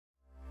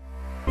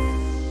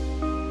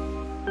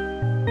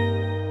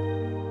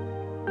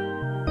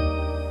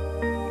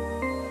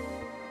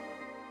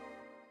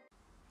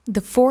The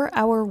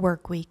 4-Hour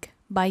Workweek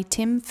by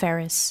Tim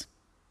Ferriss.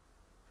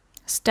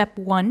 Step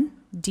 1.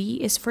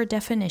 D is for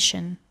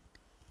definition.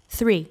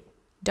 3.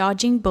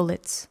 Dodging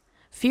bullets,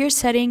 fear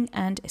setting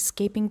and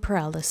escaping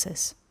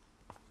paralysis.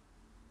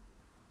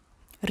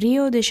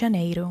 Rio de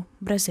Janeiro,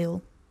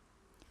 Brazil.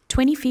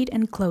 20 feet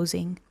and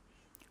closing.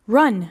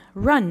 Run,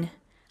 run!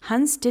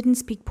 Hans didn't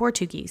speak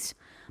Portuguese,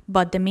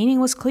 but the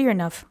meaning was clear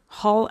enough.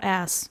 Haul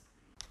ass.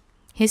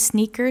 His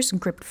sneakers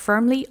gripped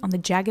firmly on the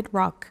jagged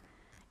rock,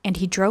 and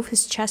he drove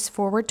his chest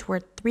forward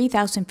toward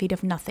 3,000 feet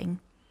of nothing.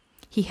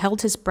 He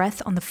held his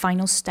breath on the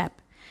final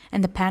step,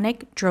 and the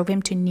panic drove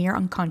him to near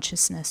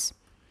unconsciousness.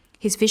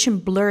 His vision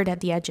blurred at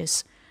the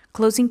edges,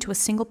 closing to a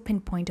single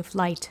pinpoint of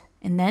light,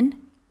 and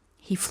then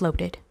he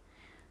floated.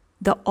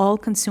 The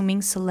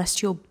all-consuming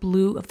celestial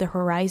blue of the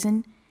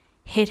horizon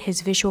hit his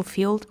visual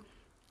field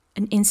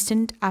an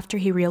instant after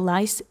he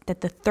realized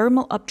that the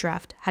thermal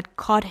updraft had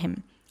caught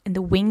him in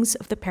the wings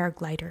of the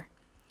paraglider.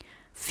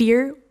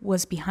 Fear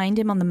was behind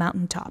him on the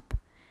mountaintop,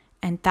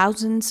 and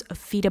thousands of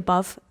feet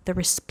above the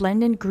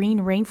resplendent green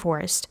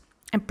rainforest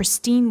and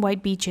pristine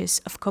white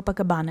beaches of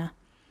Copacabana,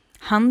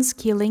 Hans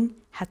Keeling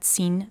had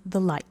seen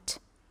the light.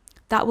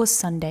 That was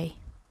Sunday.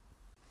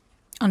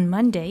 On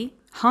Monday,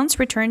 Hans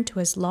returned to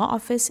his law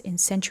office in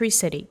Century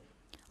City,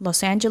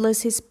 Los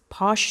Angeles'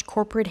 posh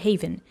corporate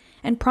haven,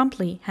 and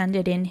promptly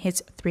handed in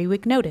his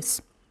 3-week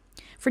notice.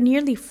 For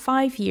nearly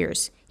 5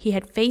 years, he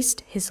had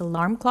faced his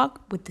alarm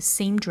clock with the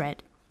same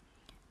dread.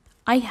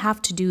 I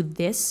have to do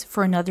this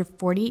for another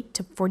 40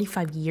 to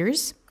 45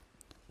 years?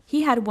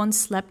 He had once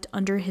slept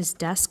under his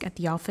desk at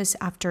the office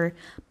after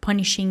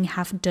punishing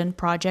half-done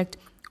project,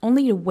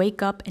 only to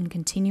wake up and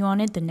continue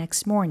on it the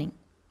next morning.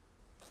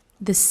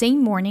 The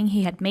same morning,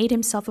 he had made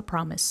himself a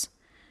promise.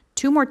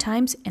 2 more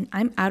times and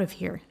I'm out of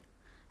here.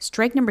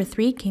 Strike number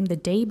 3 came the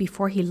day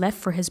before he left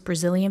for his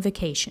Brazilian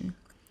vacation.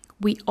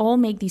 We all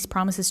make these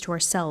promises to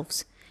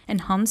ourselves,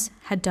 and Hans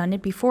had done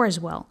it before as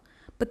well,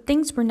 but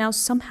things were now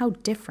somehow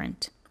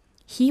different.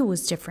 He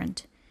was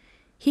different.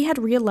 He had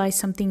realized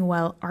something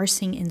while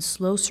arsing in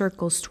slow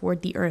circles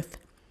toward the earth.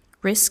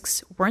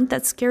 Risks weren't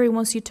that scary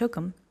once you took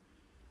them.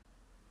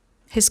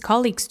 His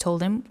colleagues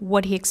told him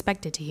what he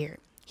expected to hear.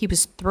 He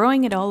was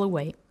throwing it all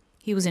away.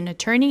 He was an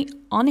attorney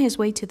on his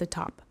way to the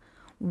top.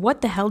 What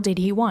the hell did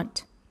he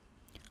want?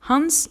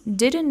 Hans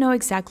didn't know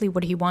exactly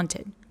what he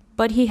wanted,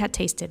 but he had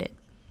tasted it.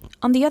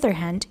 On the other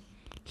hand,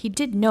 he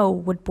did know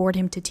what bored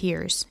him to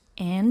tears,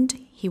 and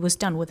he was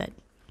done with it.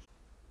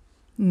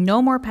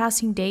 No more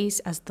passing days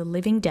as the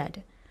living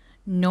dead.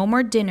 No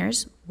more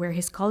dinners where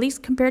his colleagues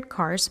compared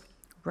cars,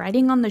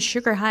 riding on the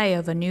sugar high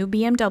of a new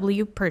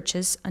BMW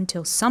purchase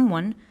until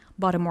someone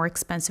bought a more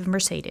expensive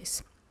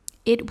Mercedes.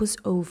 It was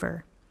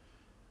over.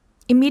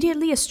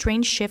 Immediately, a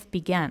strange shift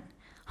began.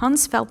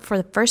 Hans felt for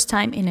the first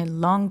time in a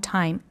long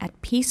time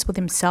at peace with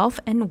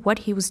himself and what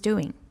he was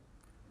doing.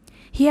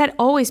 He had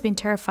always been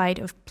terrified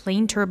of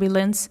plane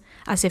turbulence,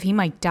 as if he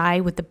might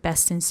die with the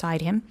best inside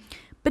him,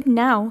 but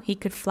now he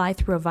could fly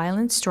through a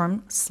violent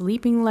storm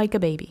sleeping like a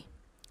baby.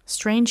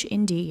 Strange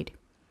indeed.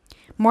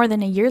 More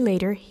than a year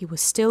later, he was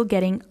still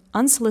getting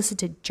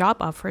unsolicited job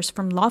offers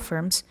from law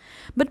firms,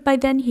 but by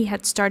then he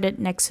had started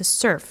Nexus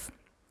Surf,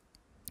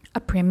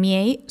 a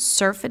premier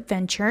surf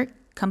adventure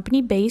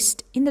company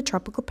based in the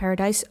tropical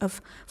paradise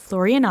of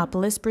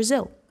Florianopolis,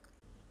 Brazil.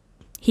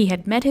 He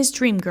had met his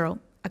dream girl,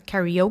 a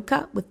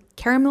carioca with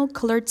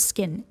caramel-colored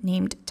skin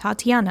named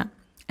Tatiana,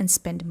 and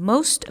spent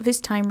most of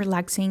his time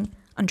relaxing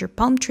under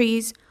palm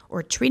trees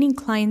or treating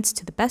clients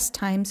to the best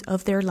times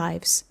of their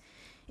lives.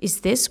 Is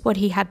this what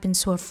he had been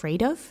so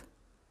afraid of?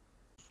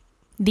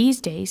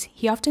 These days,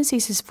 he often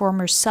sees his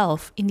former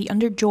self in the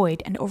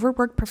underjoyed and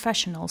overworked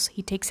professionals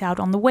he takes out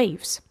on the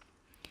waves.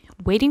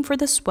 Waiting for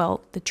the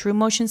swell, the true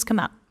emotions come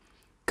out.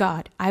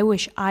 God, I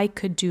wish I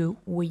could do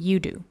what you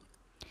do.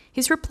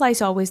 His reply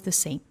is always the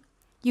same.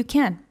 You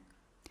can.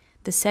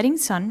 The setting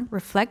sun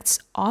reflects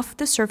off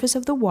the surface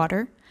of the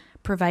water,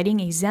 providing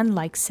a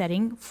zen-like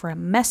setting for a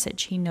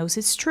message he knows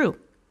is true.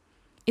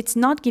 It's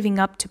not giving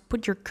up to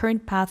put your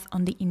current path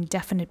on the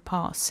indefinite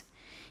pause.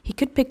 He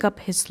could pick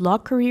up his law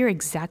career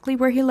exactly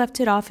where he left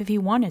it off if he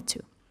wanted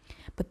to,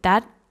 but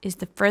that is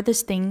the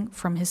furthest thing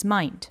from his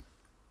mind.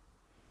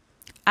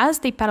 As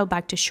they paddle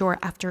back to shore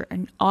after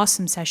an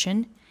awesome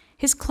session,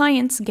 his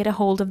clients get a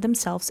hold of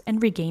themselves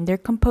and regain their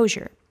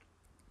composure.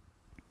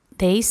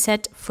 They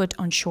set foot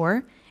on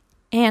shore,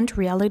 and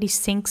reality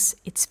sinks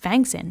its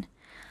fangs in.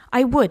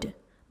 I would,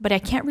 but I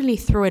can't really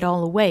throw it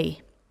all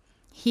away.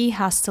 He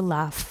has to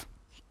laugh.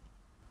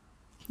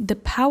 The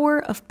power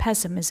of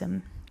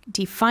pessimism,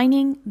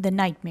 defining the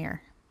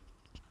nightmare.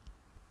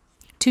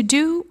 To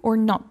do or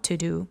not to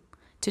do,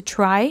 to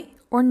try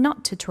or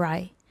not to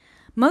try.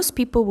 Most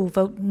people will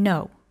vote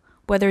no,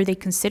 whether they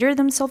consider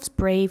themselves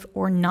brave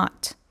or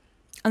not.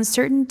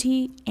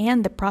 Uncertainty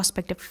and the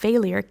prospect of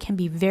failure can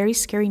be very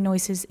scary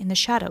noises in the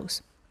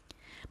shadows.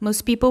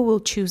 Most people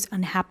will choose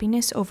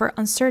unhappiness over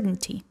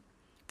uncertainty.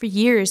 For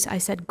years, I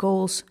set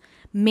goals,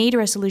 made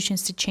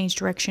resolutions to change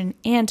direction,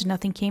 and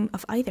nothing came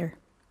of either.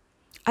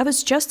 I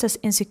was just as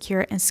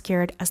insecure and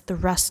scared as the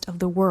rest of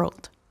the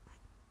world.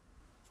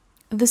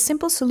 The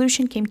simple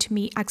solution came to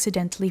me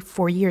accidentally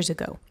 4 years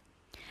ago.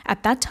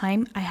 At that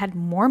time, I had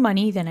more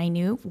money than I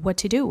knew what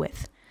to do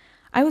with.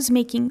 I was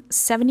making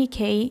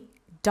 $70K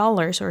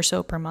or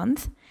so per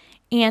month,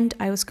 and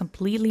I was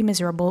completely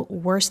miserable,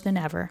 worse than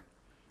ever.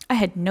 I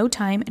had no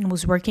time and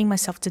was working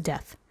myself to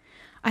death.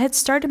 I had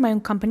started my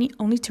own company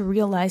only to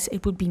realize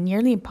it would be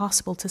nearly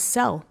impossible to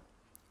sell.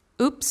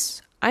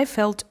 Oops, I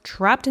felt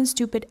trapped and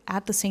stupid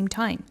at the same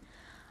time.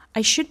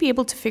 I should be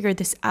able to figure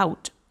this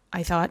out,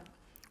 I thought.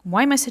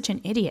 Why am I such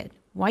an idiot?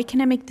 Why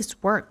can't I make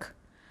this work?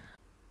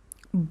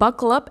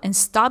 Buckle up and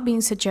stop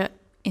being such a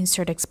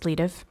insert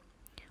expletive.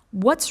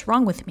 What's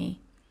wrong with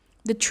me?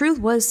 The truth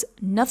was,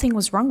 nothing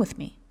was wrong with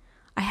me.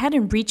 I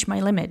hadn't reached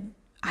my limit.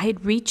 I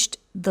had reached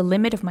the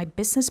limit of my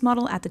business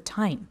model at the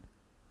time.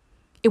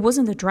 It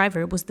wasn't the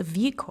driver, it was the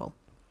vehicle.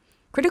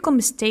 Critical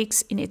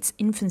mistakes in its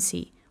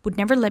infancy would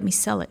never let me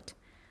sell it.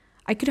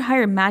 I could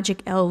hire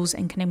magic elves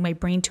and connect my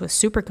brain to a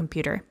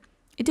supercomputer.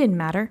 It didn't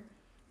matter.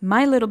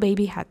 My little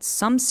baby had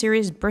some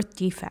serious birth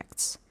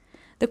defects.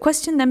 The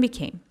question then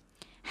became,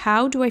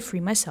 how do I free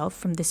myself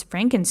from this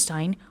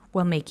Frankenstein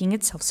while making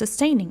it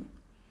self-sustaining?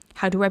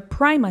 How do I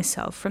pry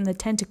myself from the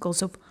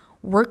tentacles of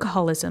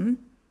workaholism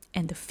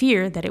and the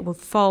fear that it will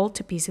fall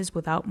to pieces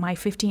without my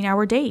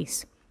 15-hour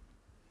days?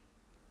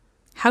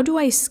 How do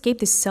I escape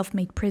this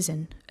self-made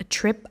prison? A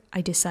trip, I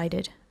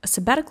decided. A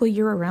sabbatical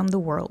year around the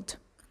world.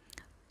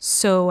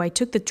 So I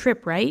took the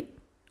trip, right?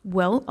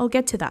 Well, I'll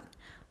get to that.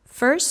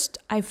 First,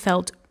 I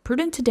felt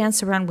prudent to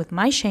dance around with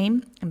my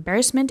shame,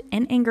 embarrassment,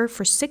 and anger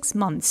for 6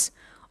 months,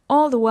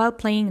 all the while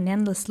playing an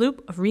endless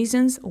loop of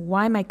reasons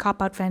why my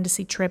cop-out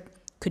fantasy trip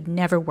could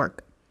never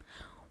work.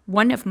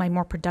 One of my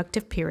more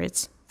productive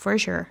periods, for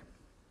sure.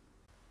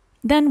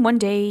 Then one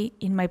day,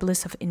 in my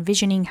bliss of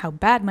envisioning how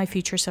bad my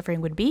future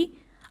suffering would be,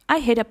 I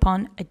hit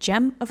upon a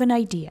gem of an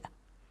idea.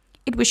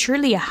 It was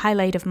surely a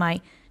highlight of my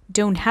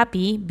don't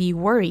happy, be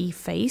worry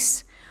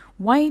face.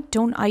 Why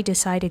don't I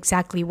decide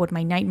exactly what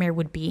my nightmare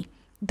would be,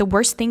 the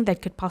worst thing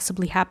that could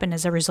possibly happen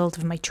as a result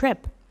of my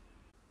trip?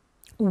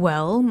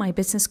 Well, my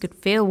business could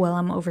fail while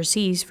I'm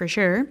overseas for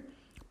sure.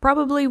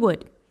 Probably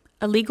would.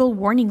 A legal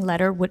warning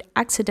letter would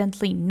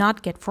accidentally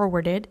not get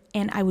forwarded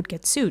and I would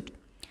get sued.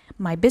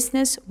 My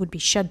business would be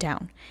shut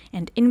down,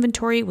 and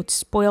inventory would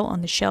spoil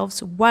on the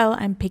shelves while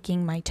I'm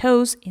picking my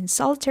toes in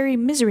solitary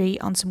misery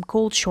on some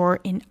cold shore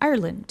in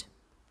Ireland.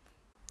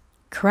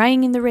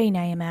 Crying in the rain,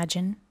 I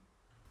imagine.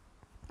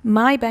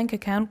 My bank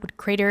account would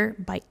crater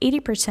by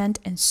 80%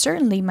 and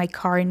certainly my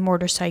car and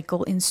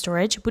motorcycle in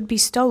storage would be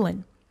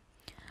stolen.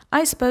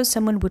 I suppose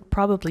someone would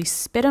probably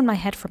spit on my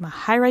head from a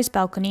high-rise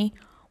balcony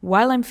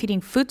while I'm feeding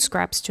food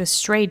scraps to a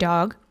stray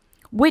dog,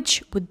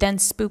 which would then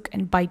spook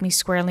and bite me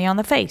squarely on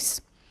the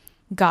face.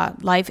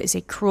 God, life is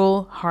a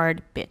cruel,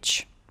 hard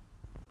bitch.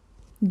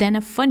 Then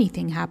a funny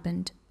thing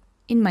happened.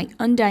 In my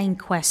undying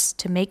quest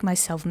to make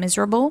myself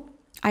miserable,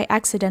 I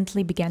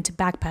accidentally began to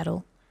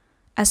backpedal.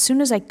 As soon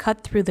as I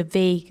cut through the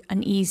vague,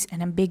 unease,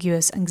 and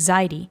ambiguous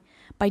anxiety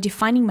by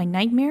defining my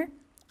nightmare,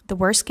 the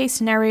worst-case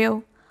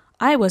scenario,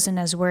 I wasn't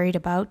as worried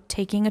about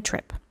taking a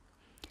trip.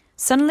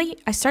 Suddenly,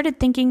 I started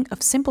thinking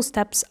of simple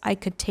steps I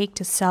could take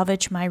to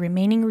salvage my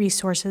remaining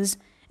resources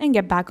and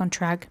get back on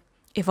track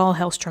if all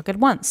hell struck at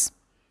once.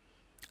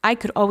 I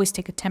could always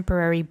take a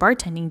temporary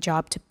bartending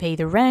job to pay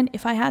the rent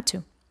if I had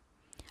to.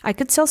 I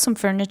could sell some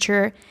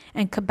furniture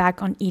and cut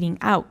back on eating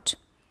out.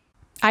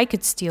 I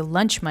could steal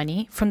lunch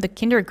money from the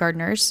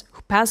kindergartners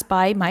who passed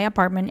by my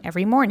apartment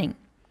every morning.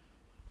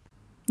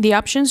 The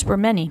options were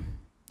many.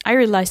 I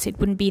realized it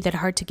wouldn't be that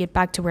hard to get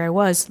back to where I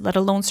was, let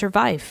alone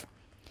survive.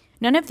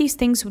 None of these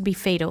things would be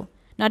fatal,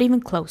 not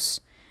even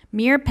close.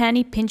 Mere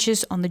penny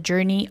pinches on the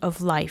journey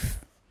of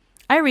life.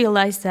 I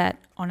realized that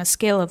on a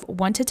scale of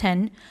 1 to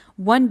 10,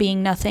 1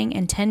 being nothing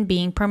and 10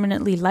 being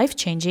permanently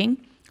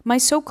life-changing, my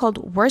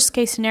so-called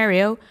worst-case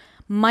scenario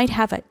might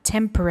have a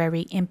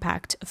temporary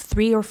impact of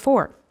 3 or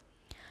 4.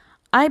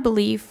 I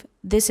believe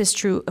this is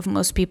true of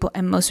most people,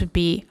 and most would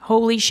be,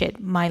 holy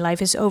shit, my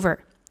life is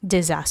over.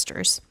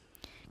 Disasters.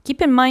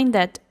 Keep in mind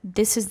that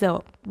this is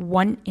the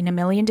 1 in a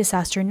million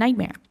disaster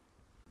nightmare.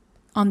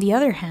 On the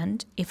other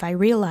hand, if I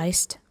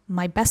realized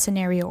my best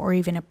scenario or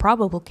even a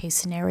probable case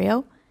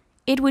scenario,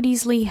 it would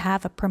easily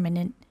have a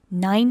permanent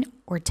 9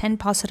 or 10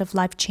 positive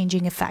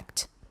life-changing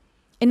effect.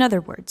 In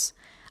other words,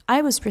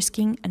 I was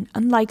risking an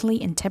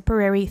unlikely and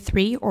temporary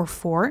 3 or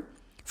 4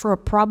 for a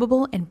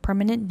probable and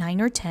permanent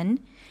 9 or 10,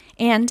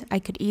 and I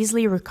could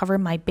easily recover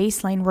my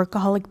baseline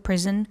workaholic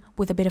prison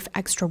with a bit of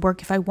extra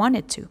work if I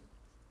wanted to.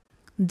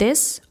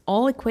 This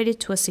all equated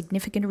to a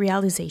significant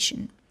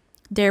realization.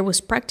 There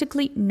was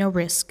practically no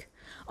risk,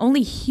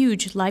 only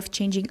huge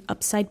life-changing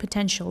upside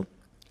potential,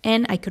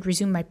 and I could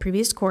resume my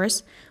previous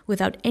course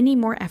without any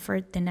more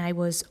effort than I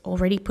was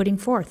already putting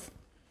forth.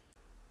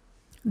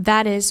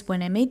 That is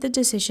when I made the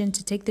decision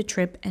to take the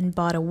trip and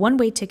bought a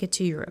one-way ticket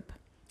to Europe.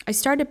 I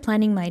started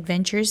planning my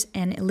adventures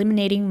and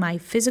eliminating my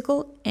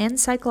physical and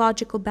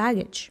psychological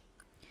baggage.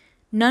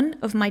 None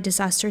of my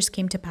disasters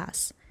came to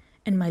pass,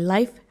 and my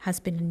life has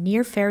been a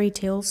near fairy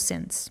tale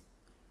since.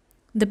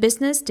 The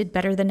business did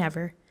better than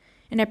ever,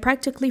 and I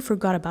practically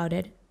forgot about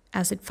it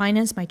as it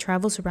financed my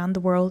travels around the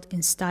world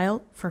in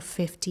style for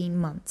 15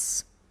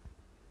 months.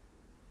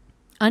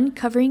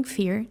 Uncovering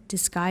fear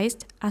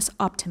disguised as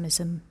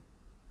optimism.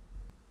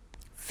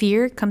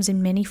 Fear comes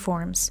in many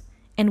forms,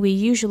 and we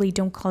usually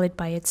don't call it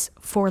by its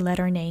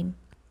four-letter name.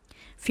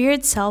 Fear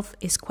itself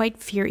is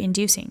quite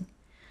fear-inducing.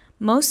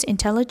 Most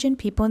intelligent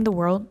people in the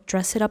world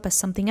dress it up as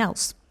something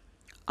else.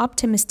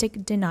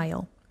 Optimistic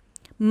denial.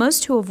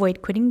 Most who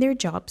avoid quitting their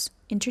jobs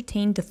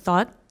entertain the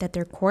thought that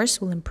their course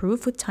will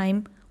improve with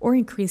time or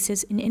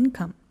increases in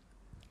income.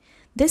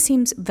 This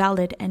seems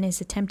valid and is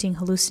a tempting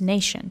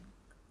hallucination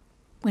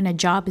when a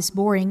job is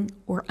boring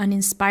or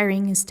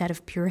uninspiring instead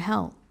of pure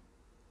hell.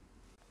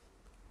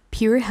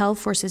 Pure hell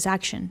forces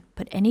action,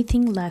 but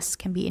anything less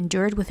can be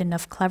endured with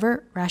enough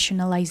clever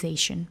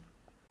rationalization.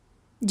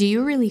 Do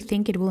you really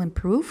think it will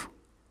improve?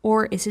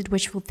 Or is it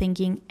wishful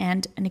thinking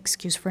and an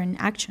excuse for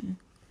inaction?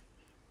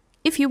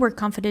 If you were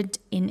confident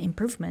in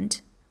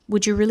improvement,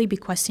 would you really be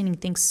questioning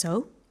things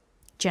so?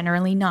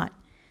 Generally not.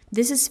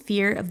 This is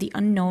fear of the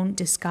unknown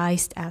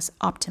disguised as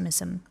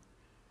optimism.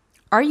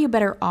 Are you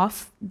better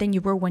off than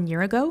you were 1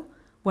 year ago,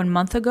 1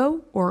 month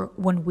ago, or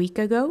 1 week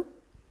ago?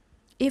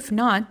 If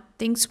not,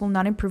 things will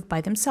not improve by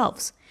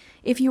themselves.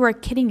 If you are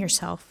kidding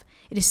yourself,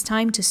 it is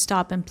time to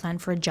stop and plan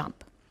for a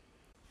jump.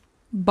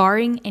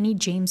 Barring any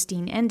James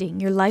Dean ending,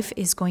 your life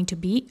is going to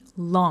be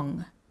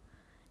long.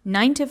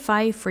 9 to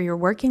 5 for your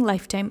working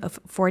lifetime of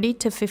 40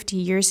 to 50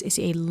 years is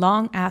a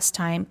long-ass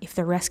time if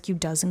the rescue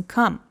doesn't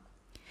come.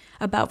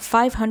 About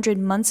 500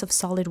 months of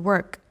solid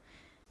work.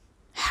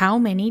 How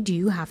many do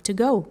you have to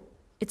go?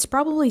 It's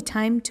probably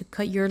time to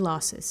cut your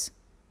losses.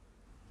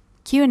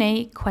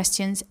 Q&A,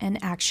 questions,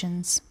 and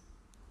actions.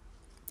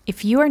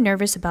 If you are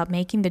nervous about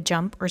making the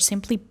jump or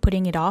simply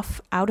putting it off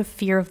out of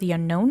fear of the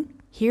unknown,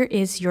 here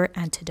is your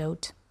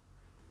antidote.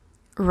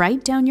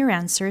 Write down your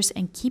answers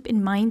and keep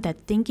in mind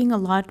that thinking a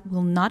lot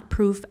will not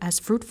prove as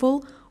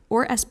fruitful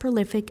or as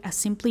prolific as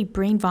simply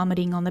brain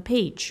vomiting on the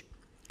page.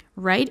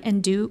 Write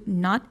and do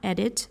not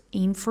edit,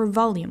 aim for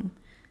volume.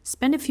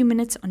 Spend a few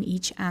minutes on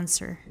each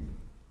answer.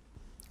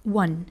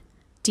 1.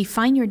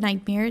 Define your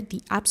nightmare,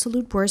 the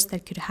absolute worst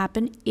that could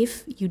happen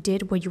if you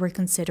did what you were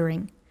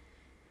considering.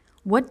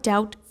 What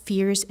doubt,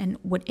 fears, and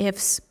what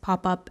ifs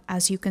pop up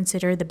as you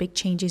consider the big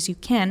changes you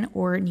can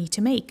or need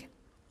to make?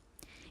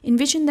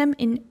 Envision them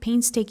in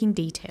painstaking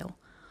detail.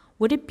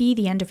 Would it be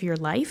the end of your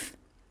life?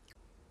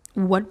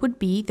 What would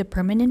be the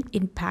permanent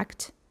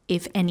impact,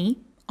 if any,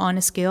 on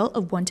a scale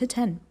of 1 to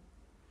 10?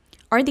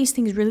 Are these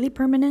things really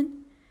permanent?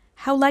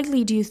 How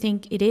likely do you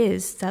think it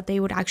is that they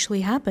would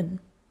actually happen?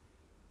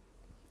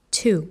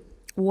 2.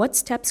 What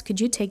steps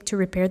could you take to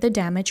repair the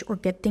damage or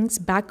get things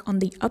back on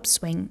the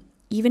upswing,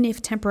 even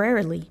if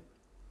temporarily?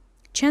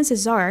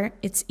 Chances are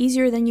it's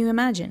easier than you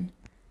imagine.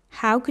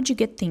 How could you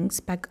get things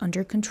back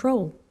under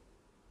control?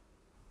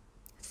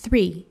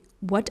 3.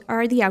 What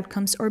are the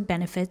outcomes or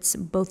benefits,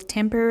 both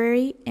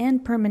temporary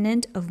and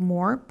permanent, of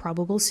more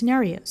probable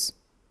scenarios?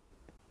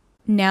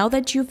 Now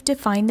that you've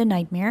defined the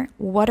nightmare,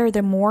 what are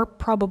the more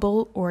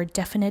probable or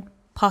definite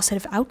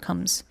positive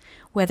outcomes,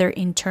 whether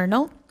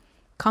internal,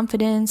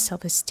 confidence,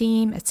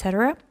 self-esteem,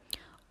 etc.,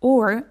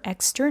 or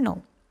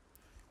external?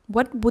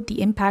 What would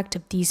the impact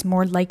of these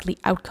more likely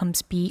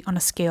outcomes be on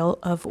a scale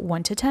of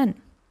 1 to 10?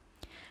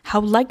 How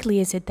likely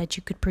is it that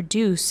you could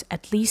produce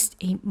at least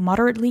a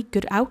moderately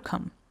good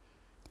outcome?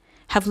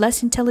 Have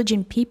less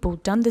intelligent people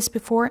done this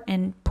before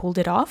and pulled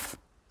it off?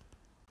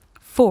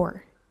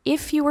 4.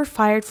 If you were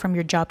fired from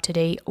your job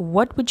today,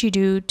 what would you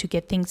do to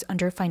get things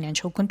under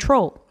financial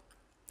control?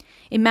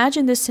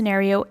 Imagine this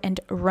scenario and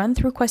run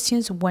through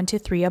questions 1 to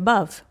 3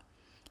 above.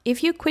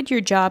 If you quit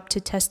your job to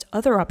test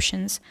other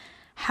options,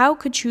 how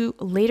could you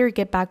later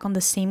get back on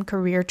the same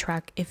career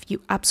track if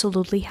you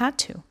absolutely had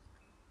to?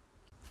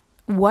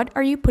 What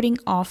are you putting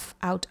off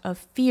out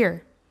of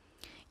fear?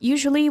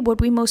 Usually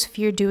what we most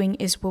fear doing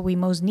is what we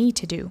most need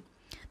to do.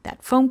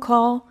 That phone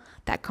call,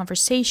 that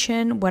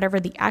conversation, whatever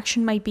the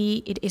action might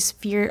be, it is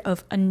fear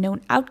of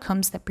unknown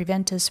outcomes that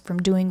prevent us from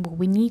doing what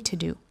we need to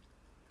do.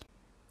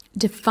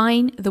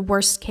 Define the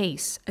worst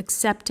case,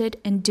 accept it,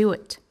 and do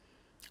it.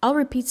 I'll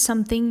repeat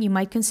something you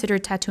might consider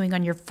tattooing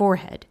on your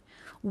forehead.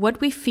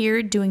 What we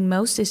fear doing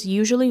most is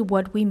usually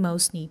what we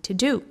most need to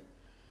do.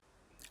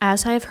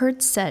 As I have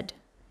heard said,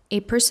 a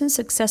person's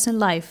success in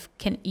life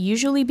can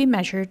usually be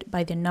measured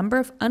by the number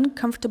of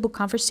uncomfortable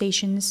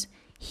conversations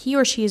he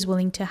or she is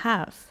willing to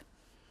have.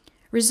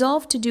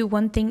 Resolve to do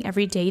one thing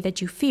every day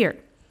that you fear.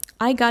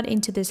 I got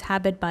into this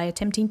habit by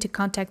attempting to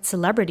contact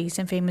celebrities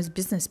and famous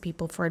business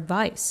people for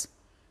advice.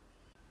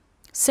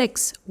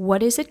 6.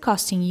 What is it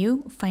costing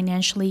you,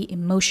 financially,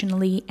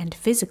 emotionally, and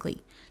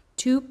physically,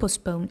 to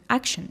postpone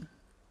action?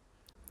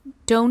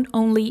 Don't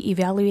only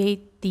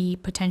evaluate the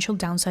potential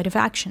downside of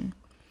action.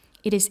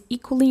 It is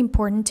equally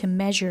important to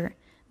measure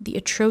the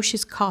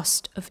atrocious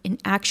cost of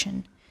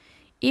inaction.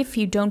 If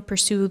you don't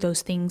pursue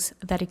those things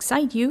that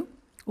excite you,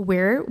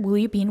 where will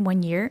you be in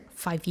 1 year,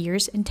 5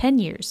 years, and 10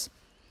 years?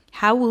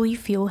 How will you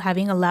feel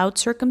having allowed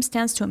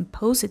circumstance to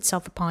impose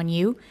itself upon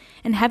you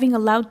and having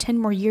allowed 10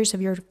 more years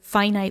of your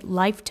finite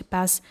life to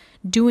pass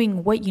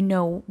doing what you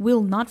know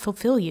will not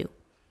fulfill you?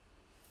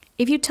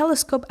 If you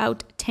telescope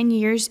out 10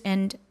 years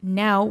and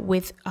now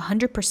with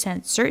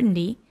 100%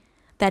 certainty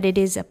that it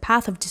is a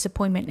path of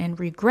disappointment and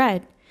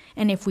regret,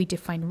 and if we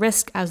define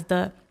risk as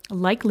the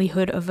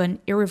likelihood of an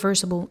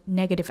irreversible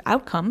negative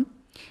outcome,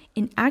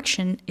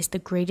 inaction is the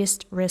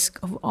greatest risk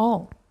of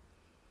all.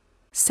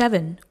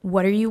 7.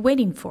 What are you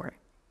waiting for?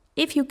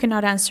 If you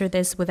cannot answer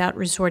this without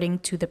resorting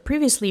to the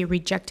previously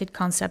rejected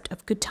concept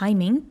of good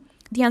timing,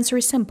 the answer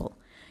is simple.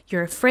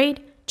 You're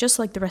afraid, just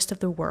like the rest of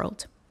the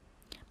world.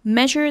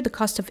 Measure the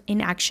cost of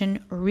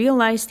inaction,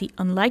 realize the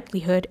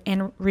unlikelihood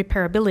and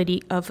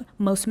repairability of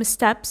most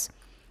missteps,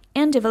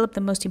 and develop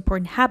the most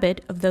important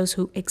habit of those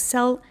who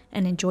excel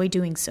and enjoy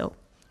doing so: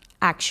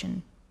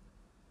 action.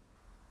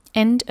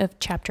 End of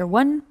Chapter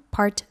 1,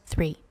 Part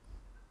 3.